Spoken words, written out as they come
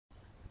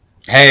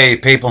Hey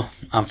people,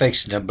 I'm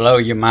fixing to blow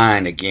your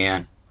mind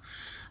again.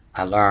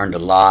 I learned a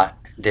lot.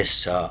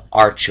 This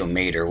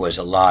archometer was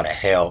a lot of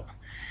help.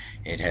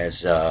 It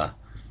has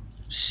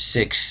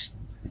 6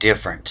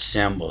 different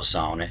symbols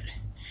on it,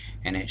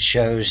 and it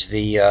shows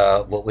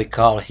the what we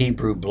call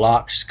Hebrew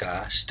block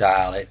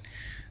style. It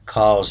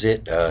calls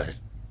it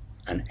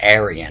an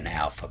Aryan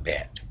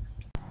alphabet.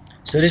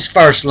 So this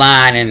first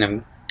line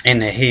in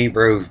the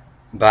Hebrew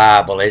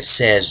Bible, it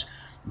says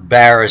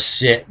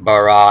Barasit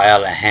bara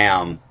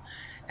Elohim.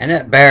 And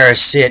that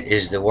Barasit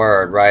is the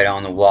word right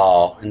on the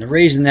wall. And the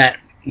reason that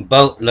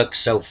boat looks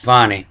so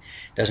funny,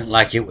 doesn't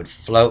like it would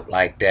float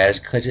like that, is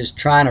because it's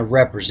trying to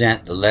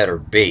represent the letter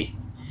B.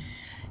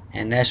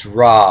 And that's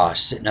Ra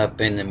sitting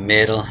up in the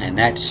middle, and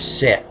that's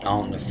Set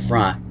on the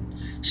front,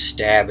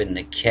 stabbing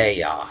the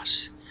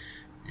chaos.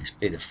 This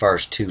be the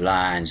first 2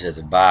 lines of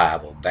the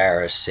Bible,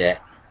 Baraset,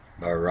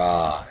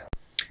 Bara.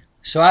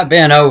 So I've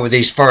been over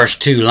these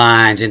first 2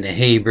 lines in the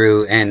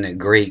Hebrew and the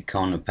Greek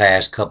on the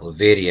past couple of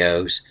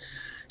videos.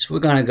 So we're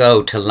going to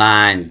go to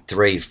line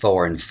 3,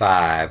 4, and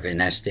 5,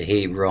 and that's the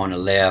Hebrew on the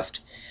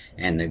left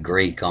and the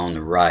Greek on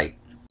the right.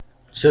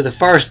 So the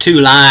first 2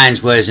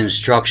 lines was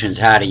instructions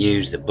how to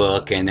use the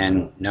book, and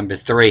then number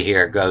 3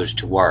 here goes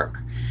to work.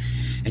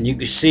 And you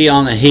can see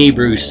on the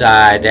Hebrew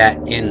side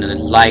that in the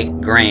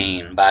light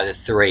green by the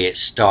 3 it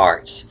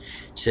starts.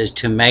 It says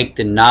to make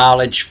the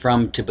knowledge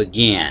from to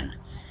begin,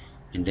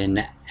 and then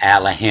the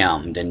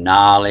Elohim, the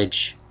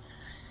knowledge,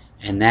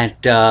 and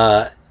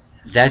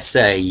that's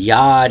a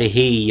yod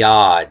he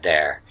yod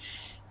there.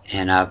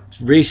 And I've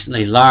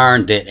recently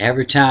learned that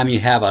every time you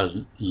have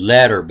a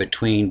letter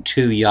between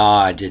 2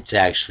 yods, it's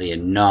actually a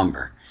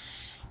number.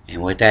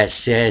 And what that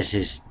says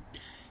is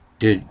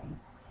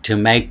to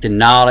make the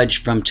knowledge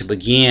from to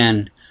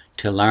begin,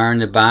 to learn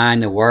to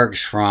bind the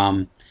works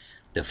from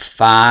the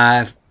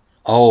 5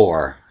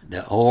 or.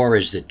 The or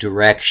is the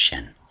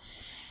direction.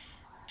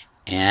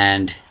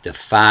 And the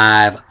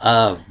 5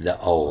 of the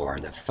or,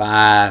 the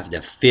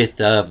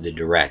 5th of the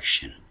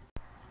direction.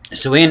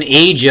 So in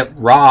Egypt,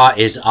 Ra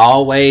is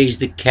always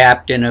the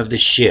captain of the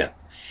ship.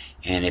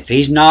 And if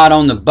he's not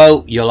on the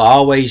boat, you'll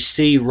always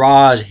see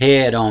Ra's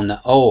head on the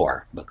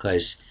oar,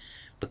 because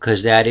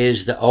that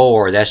is the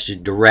oar, that's the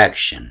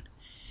direction.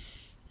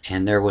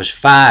 And there was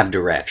 5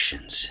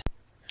 directions.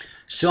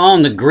 So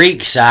on the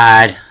Greek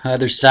side,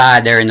 other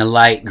side there in the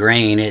light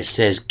green, it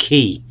says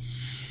key.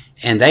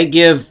 And they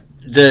give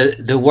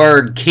the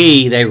word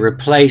key, they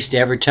replaced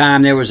every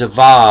time there was a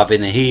vav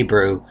in the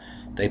Hebrew,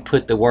 they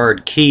put the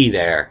word key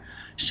there.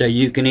 So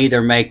you can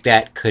either make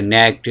that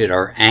connected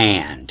or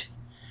and.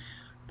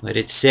 But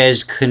it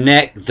says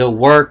connect the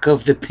work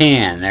of the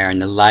pen there in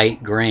the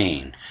light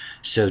green.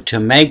 So to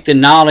make the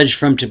knowledge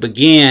from to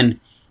begin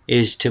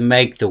is to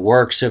make the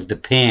works of the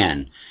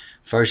pen.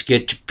 First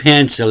get your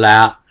pencil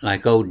out,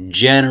 like old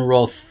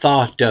General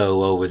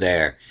Thoto over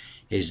there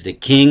is the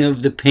king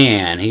of the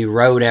pen. He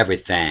wrote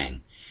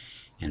everything.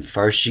 And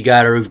first you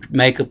got to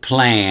make a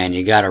plan.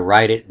 You got to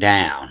write it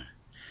down.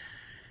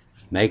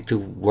 Make the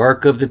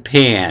work of the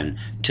pen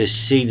to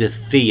see the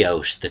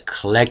theos, the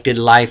collected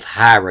life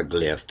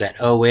hieroglyph.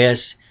 That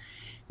OS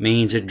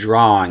means a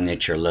drawing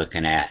that you're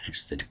looking at.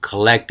 It's the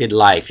collected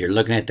life. You're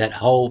looking at that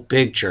whole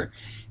picture.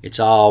 It's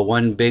all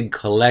one big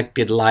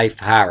collected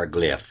life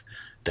hieroglyph.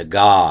 The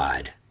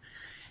God.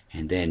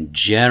 And then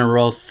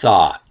general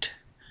thought.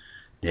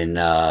 Then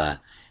and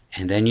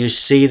then you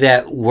see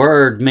that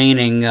word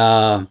meaning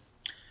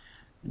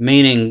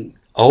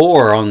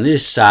or on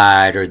this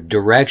side, or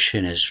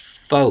direction, is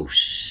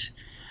phos,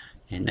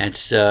 and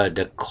that's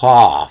the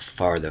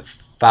qaf or the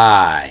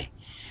phi,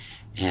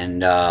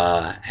 and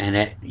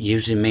it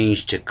usually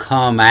means to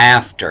come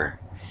after,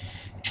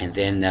 and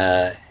then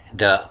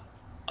the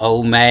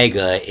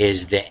omega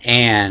is the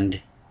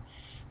and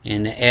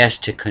the s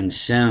to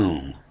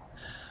consume.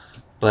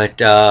 But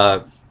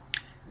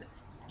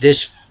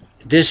this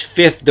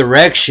 5th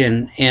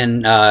direction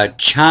in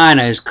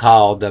China is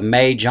called the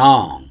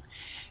Meizhong.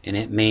 And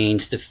it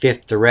means the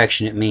 5th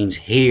direction. It means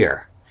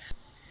here.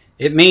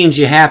 It means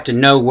you have to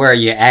know where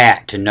you're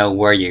at to know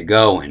where you're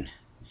going.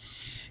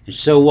 And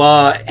so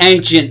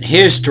ancient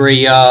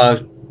history,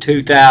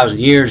 2,000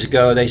 years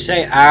ago, they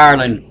say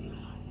Ireland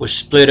was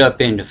split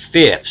up into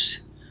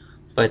fifths.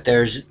 But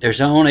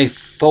there's only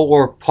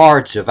 4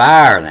 parts of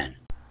Ireland.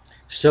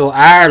 So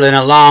Ireland,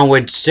 along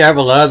with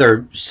several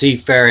other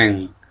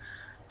seafaring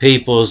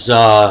peoples,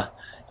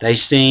 they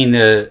seen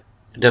the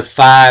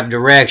 5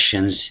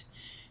 directions.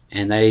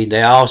 And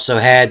they also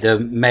had the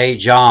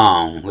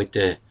Meizhong with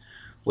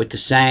the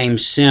same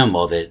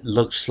symbol that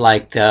looks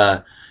like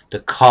the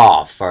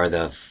Qaf or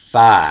the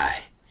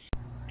Phi.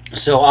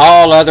 So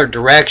all other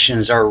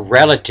directions are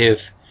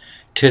relative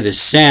to the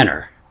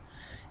center.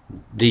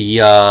 The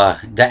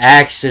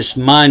axis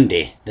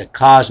mundi, the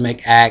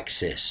cosmic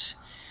axis.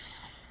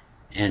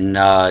 And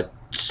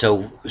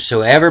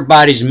so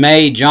everybody's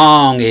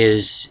Meizhong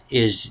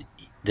is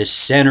the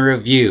center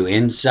of you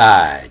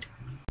inside.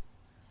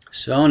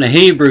 So on the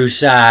Hebrew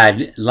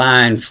side,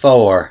 line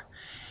 4,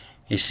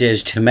 it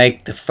says to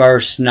make the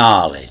first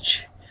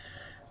knowledge.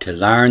 to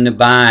learn the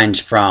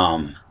binds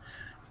from,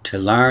 to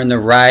learn the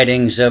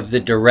writings of the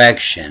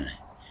direction.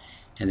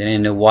 And then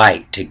in the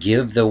white, to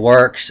give the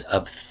works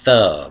of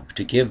Thub,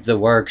 to give the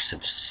works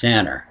of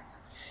Center.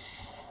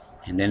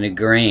 And then the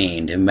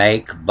green, to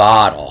make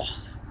bottle.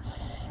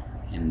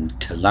 And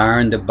to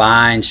learn the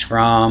binds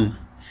from.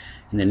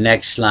 And the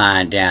next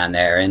line down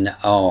there in the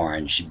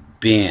orange,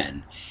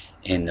 bend.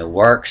 In the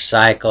work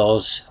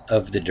cycles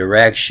of the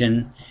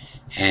direction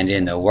and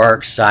in the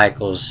work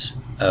cycles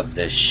of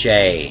the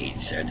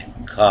shades or the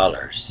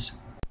colors.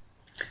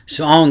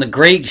 So on the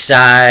Greek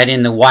side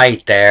in the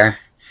white there,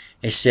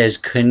 it says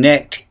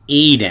connect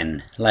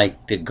Eden,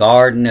 like the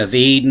Garden of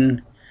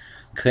Eden.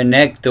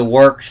 Connect the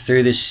work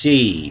through the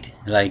seed,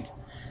 like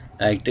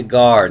the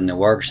garden that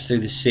works through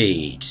the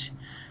seeds.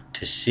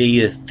 To see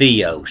the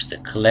theos, the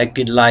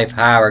collected life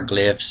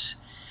hieroglyphs.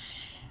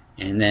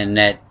 And then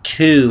that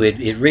 2,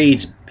 it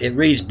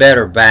reads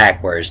better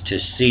backwards, to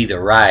see the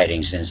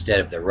writings instead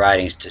of the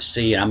writings to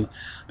see. And I'm going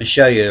to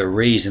show you a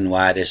reason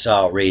why this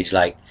all reads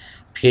like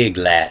Pig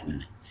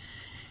Latin.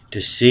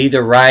 To see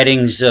the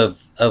writings of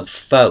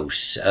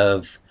Phos,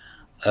 of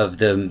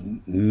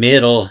the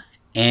middle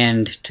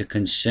end to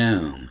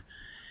consume.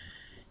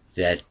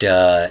 That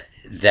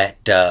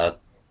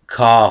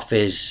Kaf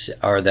is,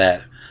 or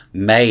that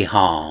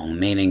Mahong,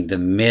 meaning the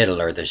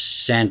middle or the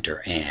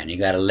center end. You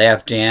got a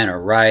left end, a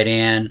right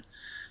end,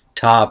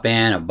 top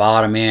end, a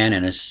bottom end,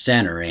 and a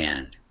center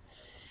end.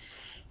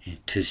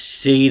 And to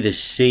see the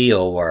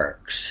seal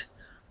works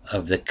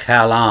of the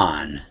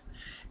Kalan,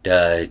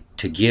 to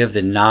give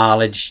the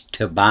knowledge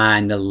to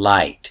bind the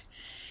light.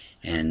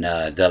 And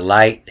the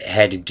light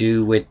had to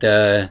do with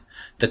the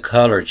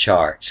color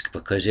charts,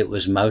 because it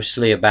was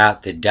mostly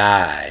about the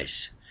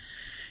dyes.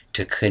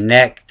 To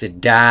connect the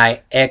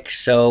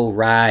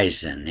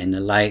diexorizin in the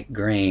light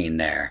green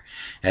there.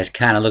 That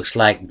kind of looks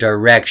like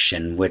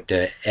direction with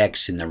the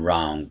X in the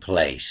wrong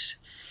place.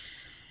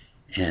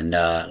 And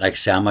like I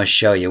said, I'm going to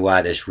show you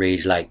why this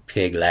reads like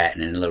Pig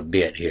Latin in a little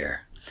bit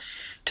here.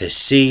 To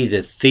see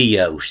the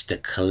theos, the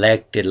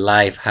collected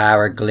life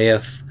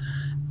hieroglyph.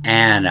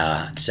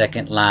 Anna,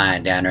 second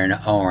line down there in the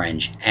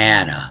orange,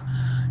 Anna.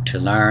 To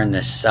learn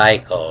the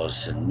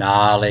cycles of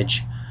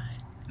knowledge,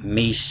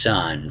 me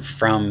sun,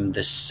 from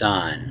the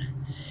sun.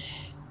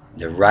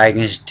 The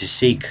writings to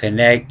see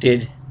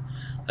connected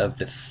of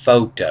the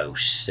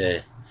photos,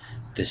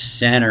 the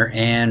center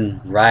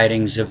end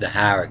writings of the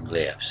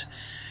hieroglyphs.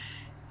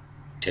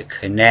 To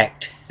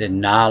connect the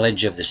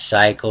knowledge of the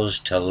cycles,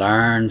 to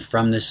learn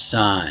from the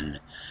sun,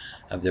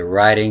 of the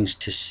writings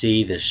to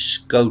see the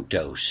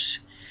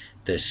skotos.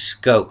 The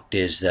scot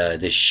is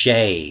the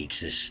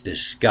shades, the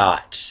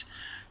scots,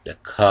 the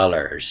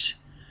colors.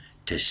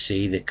 To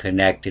see the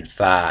connected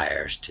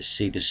fires, to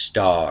see the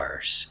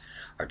stars,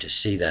 or to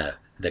see the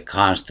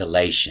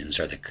constellations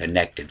or the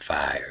connected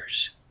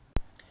fires.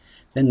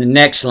 Then the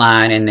next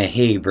line in the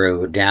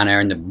Hebrew, down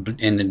there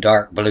in the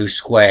dark blue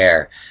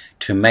square,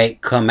 to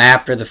come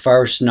after the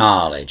first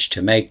knowledge,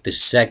 to make the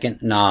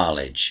second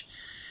knowledge,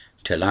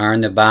 to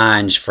learn the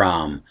binds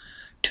from,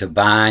 to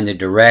bind the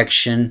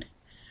direction,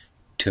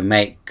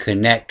 to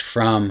connect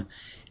from,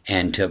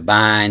 and to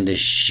bind the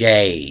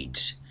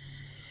shades.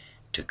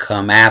 To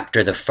come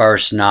after the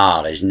first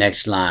knowledge,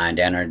 next line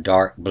down in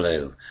dark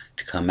blue,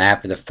 to come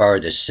after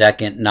the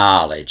second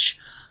knowledge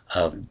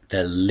of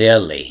the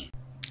lily.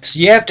 So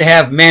you have to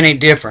have many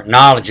different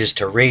knowledges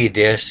to read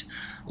this.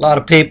 A lot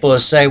of people will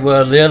say,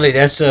 well, lily,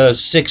 that's a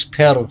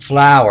 6-petaled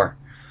flower.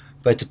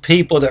 But the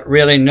people that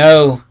really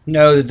know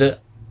that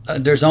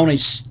there's only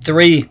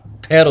 3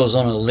 petals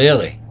on a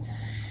lily,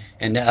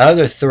 and the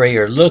other 3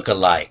 are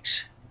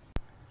lookalikes.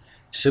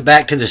 So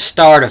back to the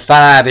start of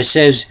 5, it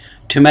says,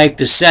 to make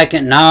the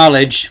second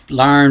knowledge,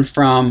 learn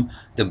from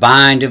the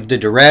bind of the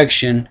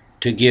direction,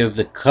 to give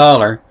the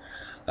color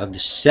of the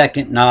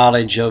second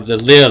knowledge of the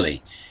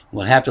lily.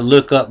 We'll have to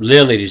look up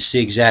lily to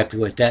see exactly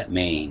what that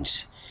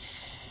means.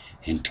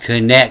 And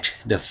connect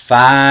the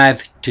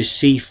 5 to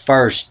see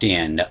first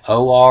in, the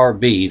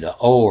O-R-B, the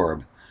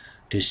orb,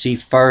 to see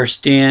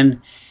first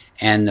in,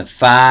 and the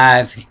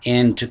 5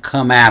 in to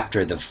come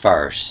after the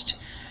first,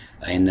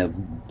 in the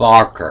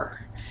barker.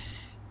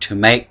 To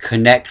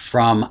connect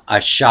from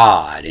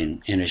Ashad,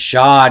 and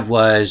Ashad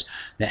was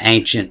the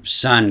ancient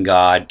sun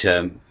god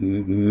to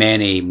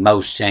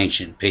most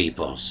ancient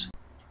peoples.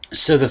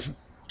 So the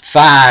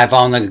 5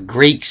 on the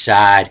Greek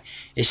side,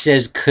 it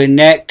says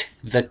connect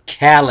the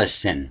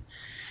Kalasin.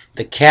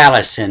 The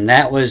Kalasin,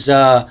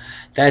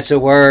 that's a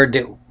word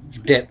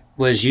that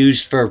was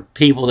used for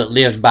people that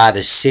lived by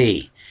the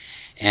sea,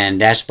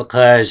 and that's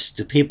because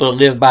the people that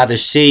lived by the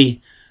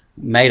sea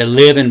made a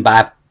living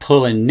by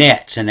pulling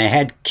nets, and they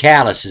had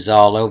calluses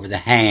all over the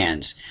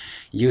hands.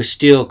 You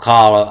still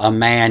call a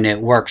man that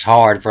works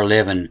hard for a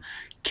living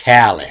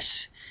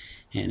callous,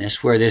 and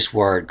that's where this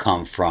word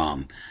comes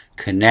from.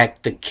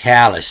 Connect the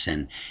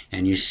Kalasin.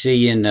 And you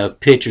see in the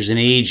pictures in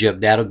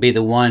Egypt, that'll be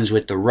the ones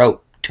with the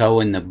rope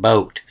towing the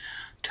boat,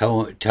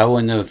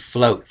 towing the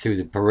float through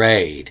the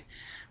parade.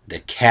 The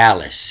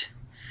callus.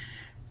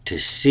 To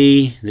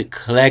see the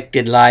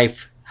collected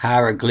life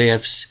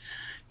hieroglyphs,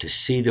 to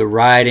see the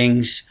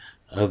writings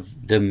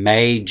of the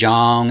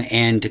Mahjong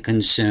and to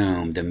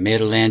consume, the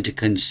middle and to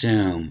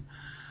consume,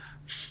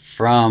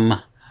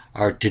 from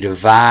or to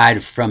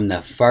divide from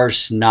the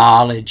first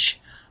knowledge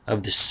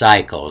of the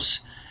cycles,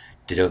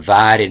 the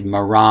divided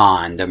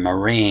Moran, the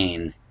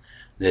marine,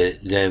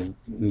 the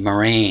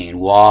marine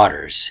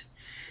waters,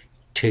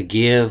 to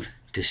give,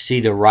 to see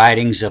the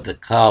writings of the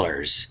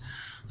colors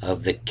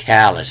of the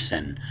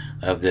callison,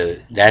 of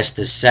the, that's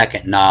the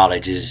second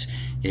knowledge, is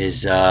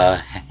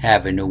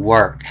having to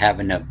work,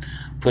 having to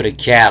put a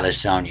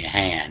callus on your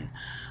hand,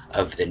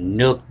 of the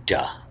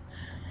nukta,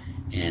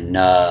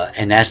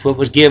 and that's what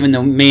was given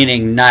the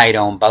meaning night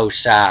on both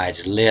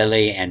sides.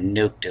 Lily and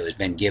nukta has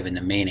been given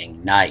the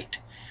meaning night,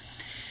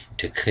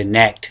 to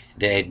connect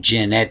the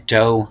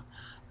geneto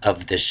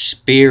of the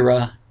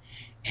spira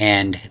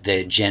and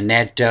the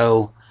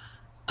geneto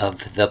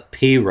of the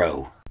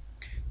piro,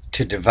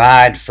 to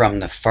divide from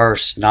the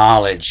first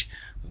knowledge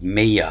of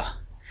Mia.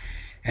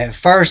 At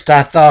first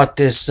I thought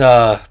this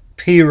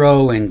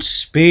piro and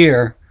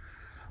spear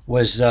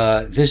was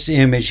this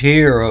image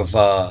here of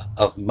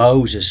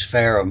Moses,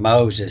 Pharaoh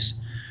Moses,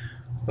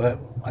 but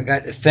I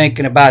got to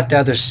thinking about the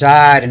other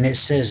side, and it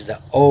says the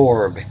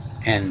orb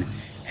and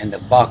the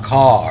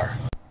bakar.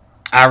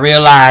 I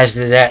realized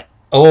that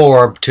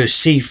orb, to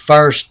see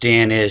first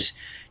in, is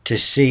to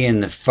see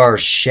in the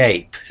first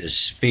shape, the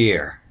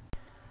sphere.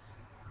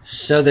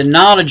 So the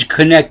knowledge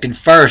connected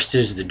first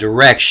is the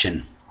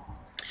direction.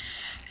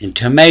 And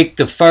to make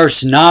the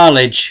first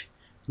knowledge,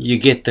 you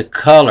get the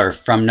color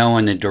from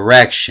knowing the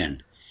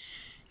direction.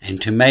 And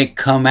to make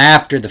come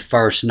after the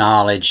first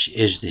knowledge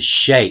is the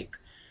shape,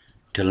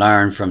 to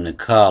learn from the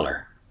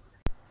color.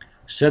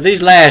 So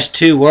these last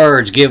two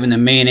words given the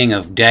meaning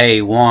of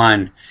day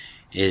one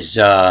is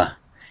to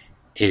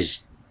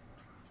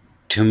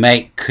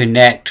make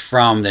connect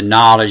from the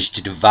knowledge,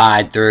 to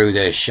divide through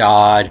the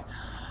shad,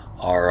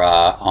 or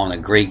on the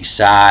Greek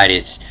side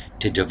it's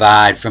to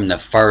divide from the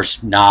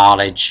first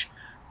knowledge,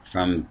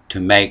 from to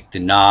make the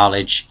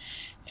knowledge,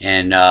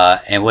 and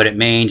what it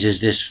means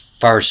is this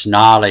first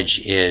knowledge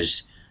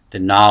is the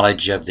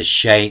knowledge of the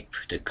shape,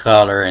 the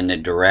color, and the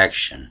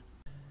direction.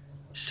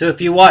 So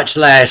if you watched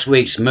last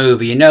week's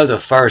movie, you know the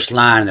first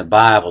line of the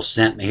Bible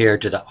sent me here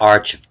to the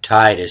Arch of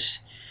Titus.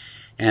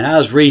 And I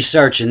was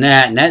researching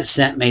that, and that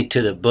sent me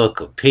to the book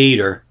of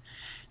Peter.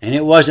 And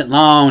it wasn't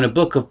long, the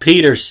book of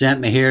Peter sent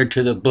me here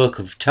to the book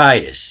of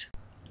Titus.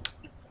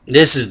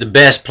 This is the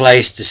best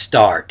place to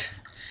start.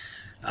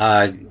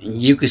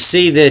 You can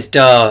see that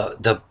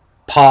the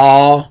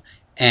Paul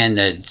and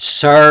the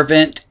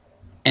servant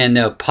and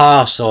the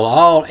apostle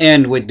all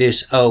end with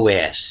this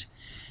OS.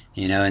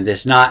 You know, and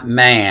that's not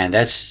man,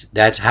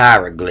 that's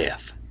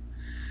hieroglyph.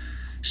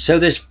 So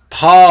this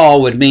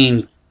Paul would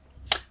mean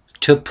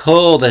to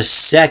pull the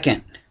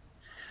second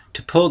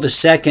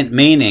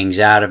meanings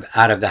out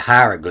of the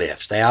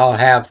hieroglyphs. They all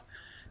have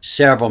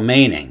several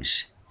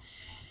meanings.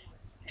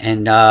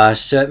 And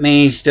so it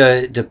means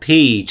the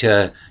P,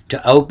 to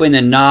open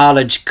the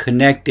knowledge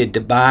connected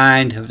to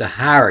bind of the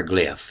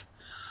hieroglyph,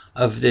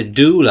 of the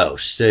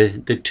doulos,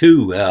 the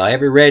two.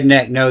 Every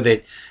redneck know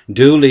that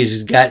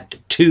doolies got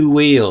two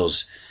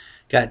wheels,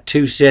 got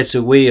two sets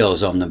of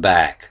wheels on the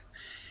back.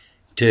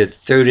 To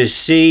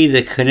see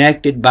the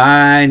connected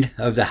bind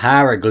of the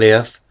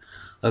hieroglyph,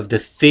 of the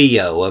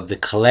theo, of the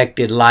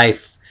collected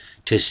life,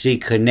 to see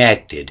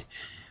connected.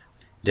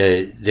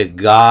 The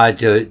God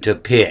to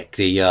pick,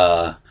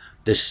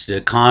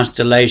 the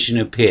constellation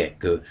of pick,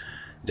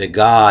 the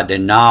God, the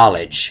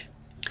knowledge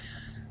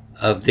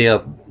of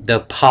the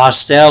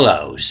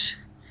postellos.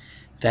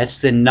 That's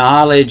the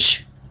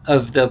knowledge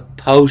of the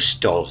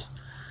postals.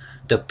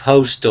 The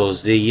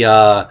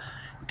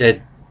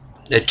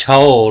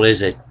toll is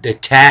the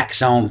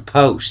tax on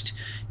post,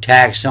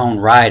 tax on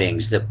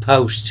writings. The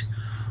post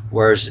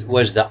was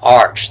the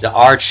arch. The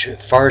arch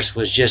first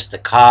was just the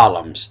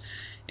columns.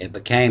 It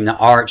became the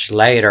arch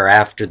later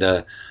after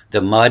the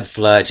mud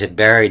floods had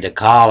buried the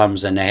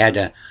columns, and they had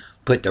to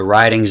put the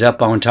writings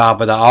up on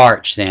top of the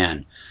arch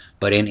then.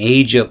 But in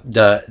Egypt,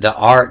 the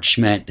arch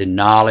meant the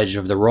knowledge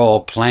of the royal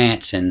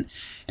plants, and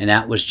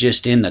that was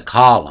just in the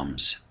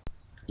columns.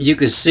 You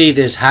can see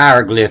this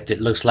hieroglyph that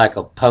looks like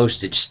a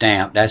postage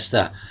stamp. That's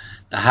the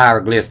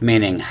hieroglyph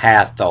meaning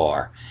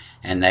Hathor.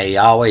 And they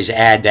always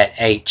add that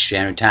H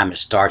every time it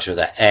starts with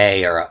an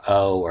A or an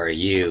O or a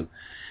U.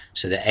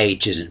 So the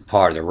H isn't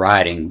part of the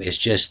writing. It's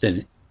just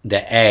the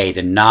A,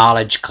 the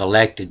knowledge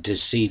collected to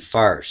see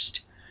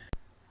first.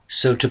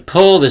 So to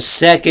pull the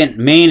second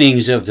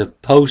meanings of the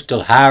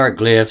postal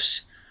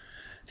hieroglyphs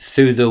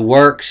through the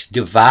works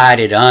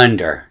divided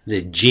under,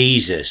 the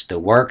Jesus, the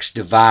works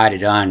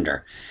divided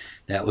under.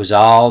 That was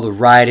all the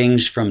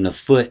writings from the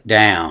foot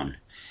down.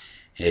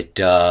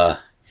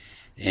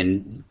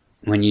 And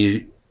when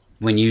you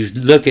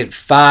look at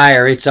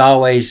fire, it's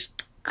always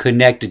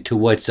connected to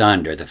what's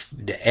under, the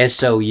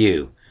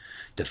SOU.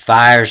 The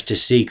fires to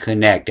see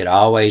connected,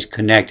 always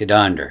connected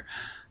under.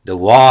 The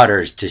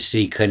waters to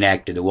see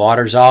connected. The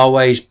water's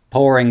always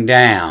pouring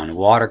down. The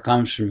water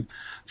comes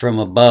from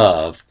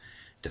above.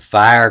 The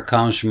fire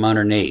comes from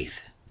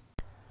underneath.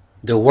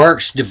 The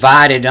works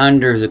divided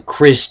under the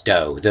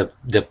Christo,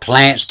 the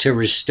plants to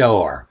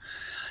restore.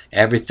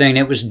 Everything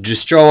that was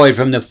destroyed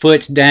from the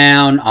foot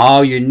down,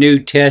 all your New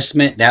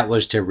Testament, that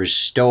was to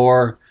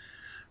restore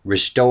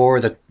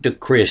the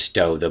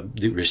Christo,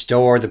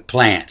 restore the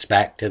plants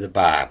back to the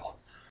Bible.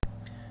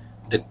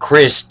 The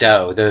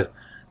Christo,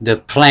 the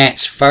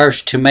plants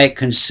first to make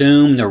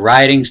consume, the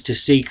writings to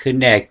see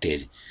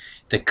connected.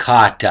 The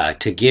kata,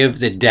 to give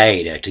the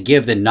data, to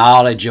give the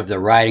knowledge of the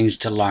writings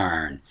to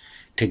learn,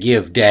 to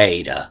give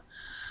data.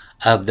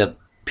 Of the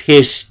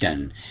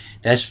piston,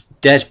 that's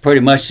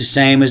pretty much the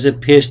same as a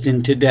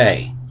piston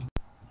today.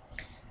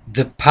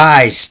 The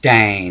pie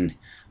stain,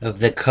 of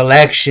the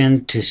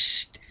collection to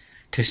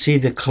see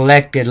the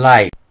collected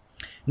light.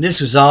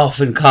 This was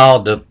often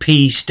called the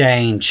P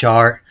stain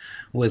chart,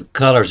 with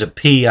colors of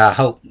P I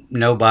hope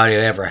nobody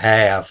will ever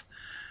have.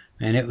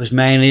 And it was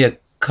mainly a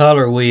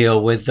color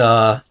wheel with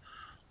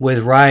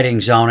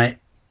writings on it,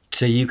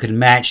 so you could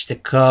match the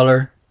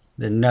color,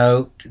 the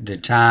note, the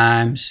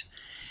times.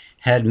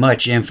 Had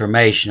much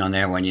information on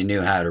there when you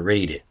knew how to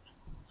read it.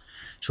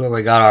 That's where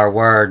we got our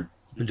word,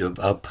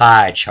 a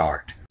pie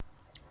chart.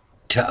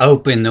 To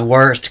open the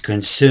works, to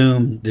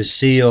consume the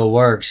seal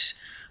works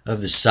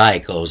of the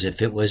cycles.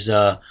 If it was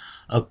a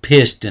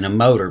piston, a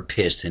motor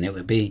piston, it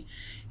would be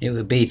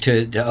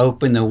to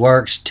open the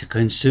works, to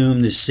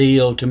consume the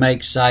seal, to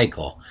make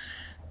cycle.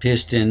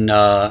 Piston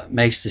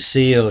makes the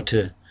seal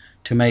to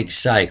make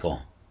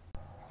cycle.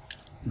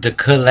 The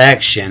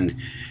collection,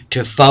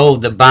 to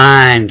fold the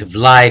bind of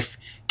life,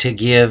 to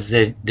give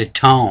the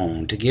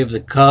tone, to give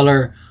the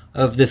color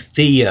of the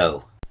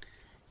theo,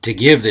 to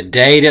give the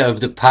data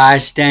of the pie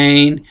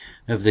stain,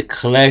 of the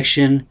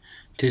collection,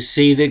 to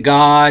see the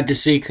God, to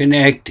see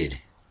connected.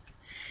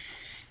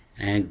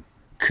 And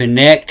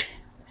connect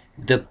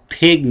the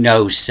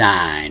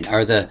pignosign,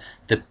 or the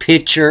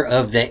picture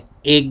of the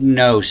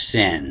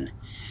ignosin.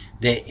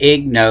 The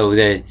igno,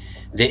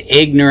 the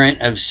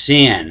ignorant of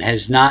sin,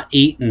 has not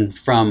eaten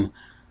from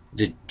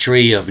the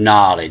tree of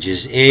knowledge,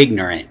 is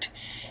ignorant,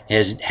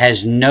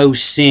 has no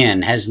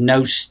sin, has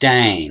no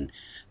stain.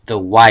 The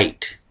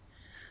white,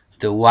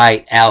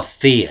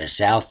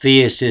 altheus.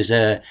 Altheus is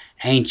an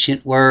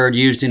ancient word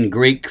used in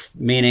Greek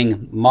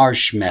meaning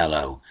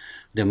marshmallow,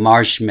 the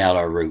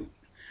marshmallow root.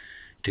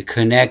 To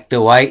connect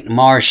the white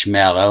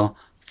marshmallow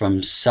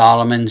from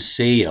Solomon's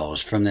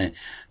seals, from the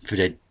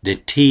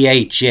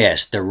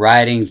THS, the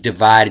writings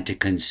divided to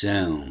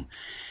consume.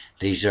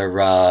 These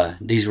were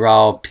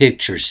all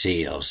picture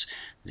seals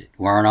that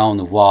weren't on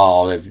the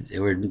wall. They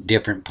were in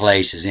different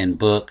places, in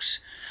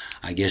books.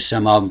 I guess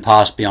some of them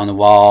possibly on the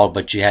wall,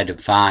 but you had to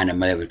find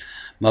them. They were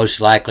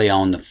most likely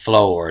on the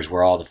floors,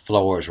 where all the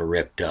floors were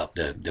ripped up,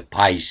 the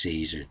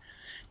Pisces, or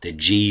the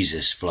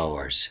Jesus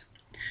floors.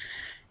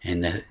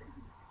 And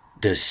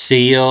the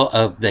seal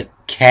of the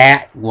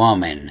cat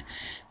woman,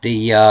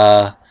 the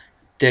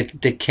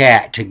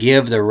cat, to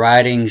give the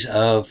writings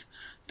of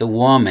the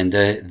woman,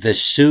 the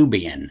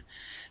Subian,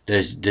 the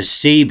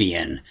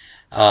Sebian.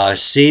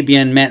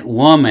 Sebian meant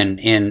woman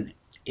in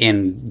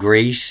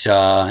Greece,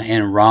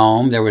 in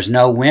Rome. There was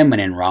no women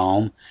in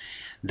Rome.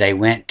 They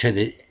went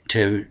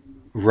to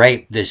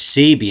rape the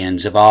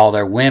Sebians of all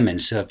their women.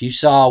 So if you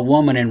saw a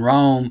woman in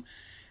Rome,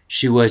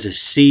 she was a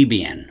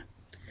Sebian.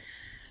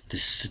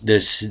 The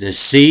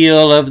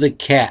seal of the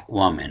cat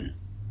woman.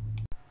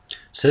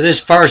 So this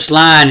first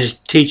line is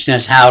teaching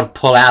us how to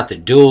pull out the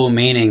dual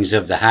meanings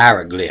of the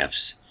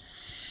hieroglyphs.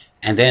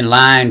 And then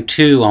line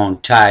 2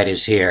 on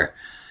Titus here,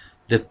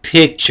 the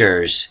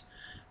pictures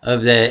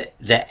of the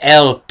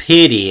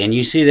elpidi, and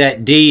you see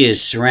that D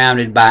is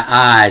surrounded by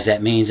eyes.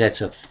 That means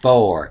that's a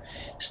 4.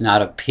 It's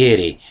not a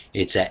pity,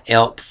 it's a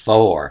elp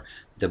 4.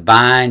 The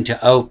bind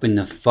to open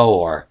the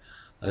 4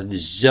 of the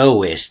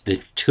zois,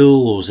 the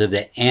tools of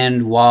the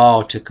end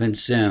wall to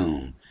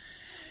consume.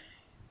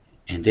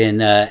 And then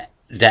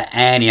the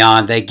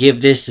anion, they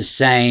give this the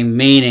same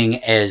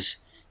meaning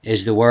as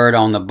the word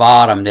on the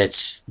bottom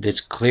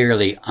that's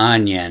clearly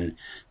onion,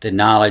 the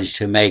knowledge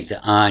to make the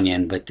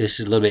onion, but this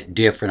is a little bit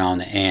different on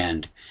the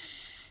end.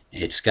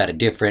 It's got a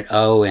different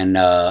O and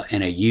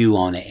a U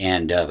on the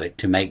end of it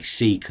to make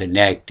C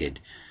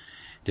connected.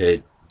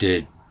 To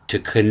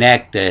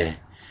connect the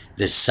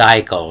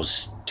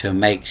cycles, to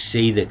make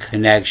C the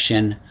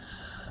connection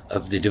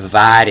of the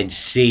divided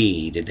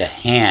seed, the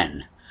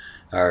hen,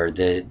 or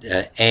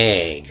the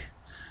egg,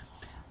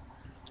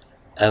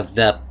 of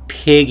the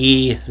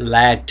piggy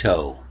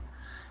lato,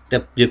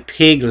 the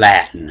pig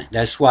Latin.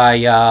 That's why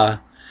the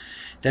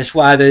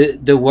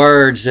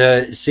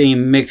words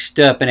seem mixed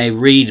up, and they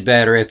read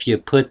better if you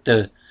put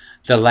the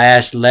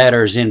last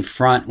letters in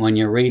front when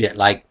you read it,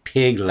 like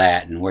pig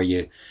Latin, where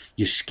you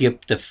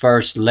skip the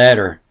first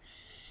letter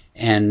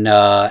and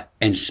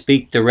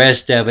speak the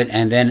rest of it,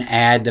 and then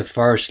add the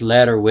first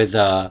letter with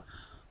a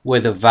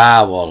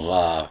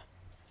vowel,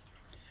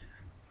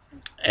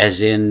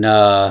 as in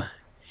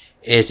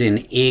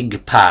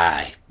ig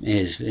pie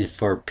is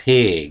for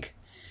pig.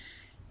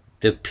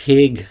 The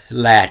pig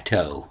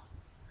lato.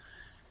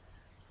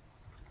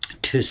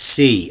 to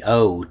see,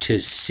 to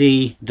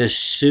see the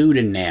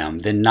pseudonym,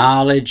 the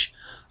knowledge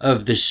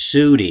of the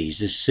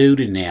pseudis, the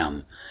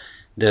pseudonym,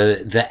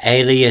 the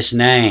alias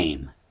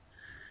name,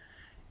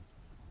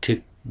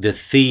 to the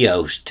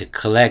theos, to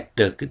collect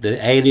the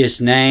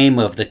alias name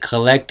of the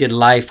collected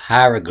life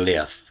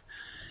hieroglyph,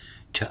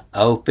 to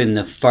open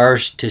the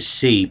first to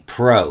see,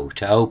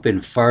 to open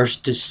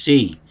first to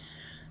see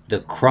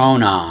the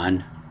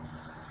chronon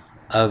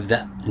of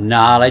the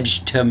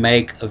knowledge to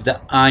make of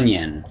the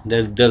onion,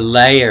 the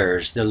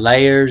layers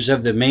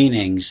of the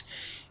meanings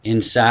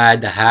inside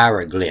the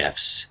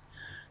hieroglyphs,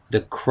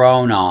 the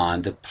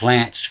chronon, the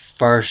plant's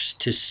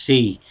first to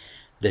see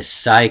the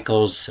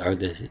cycles, or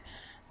the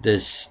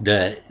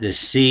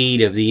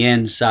seed of the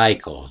end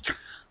cycle,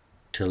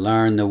 to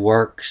learn the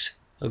works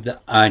of the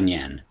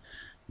onion,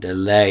 the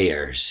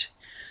layers.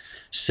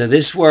 So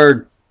this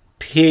word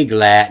Pig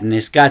Latin,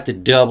 it's got the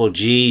double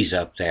G's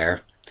up there.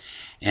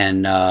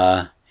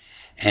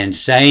 And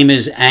same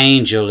as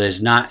angel,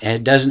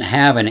 it doesn't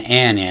have an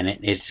N in it.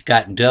 It's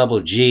got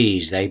double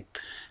G's. They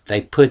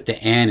put the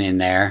N in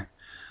there,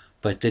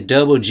 but the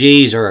double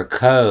G's are a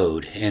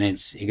code, and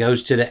it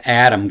goes to the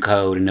Adam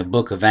code in the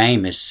book of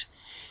Amos,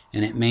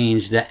 and it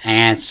means the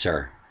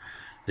answer,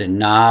 the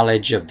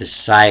knowledge of the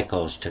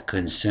cycles to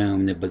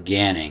consume the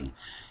beginning,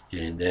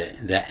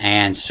 the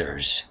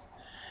answers,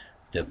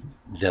 the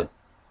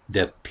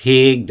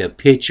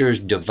pictures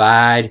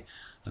divide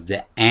of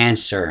the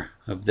answer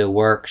of the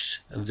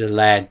works of the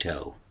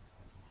Lato.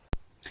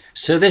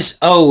 So this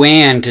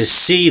ON, to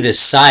see the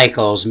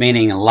cycles,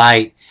 meaning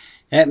light,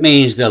 that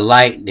means the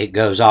light that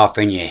goes off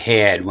in your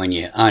head when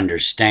you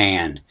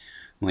understand,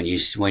 when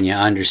you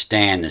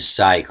understand the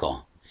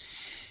cycle.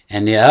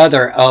 And the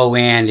other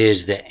ON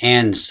is the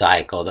N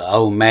cycle, the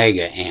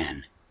Omega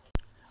N.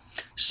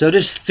 So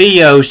this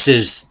theos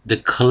is the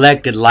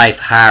collected life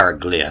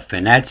hieroglyph,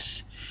 and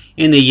that's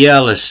in the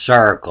yellow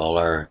circle,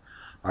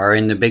 or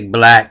in the big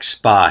black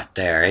spot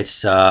there.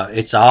 It's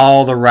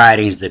all the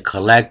writings, the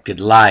collected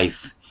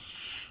life.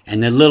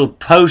 And the little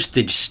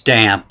postage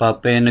stamp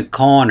up in the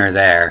corner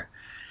there,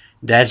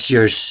 that's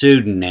your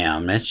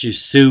pseudonym, that's your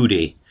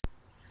pseudi.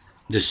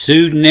 The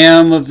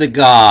pseudonym of the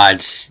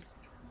gods,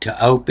 to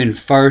open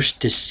first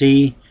to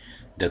see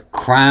the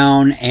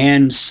crown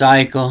and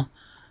cycle,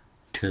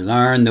 to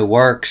learn the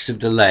works of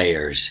the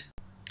layers.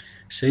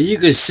 So you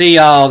can see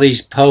all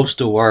these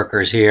postal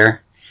workers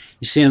here.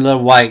 You see a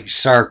little white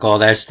circle,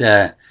 that's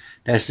that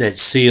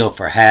seal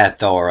for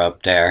Hathor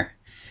up there.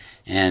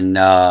 And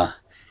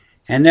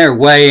they're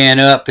weighing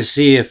up to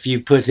see if you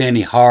put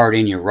any heart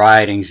in your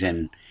writings,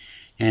 and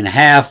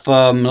half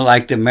of them,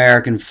 like the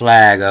American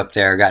flag up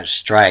there, got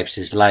stripes.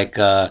 It's like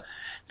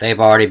they've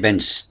already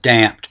been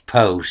stamped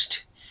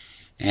post.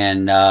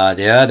 And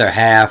the other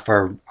half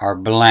are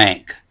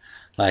blank,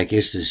 like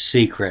it's the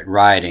secret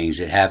writings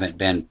that haven't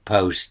been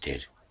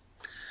posted.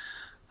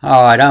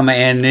 Alright, I'm going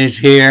to end this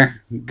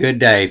here. Good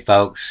day,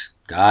 folks.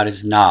 God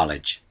is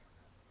knowledge.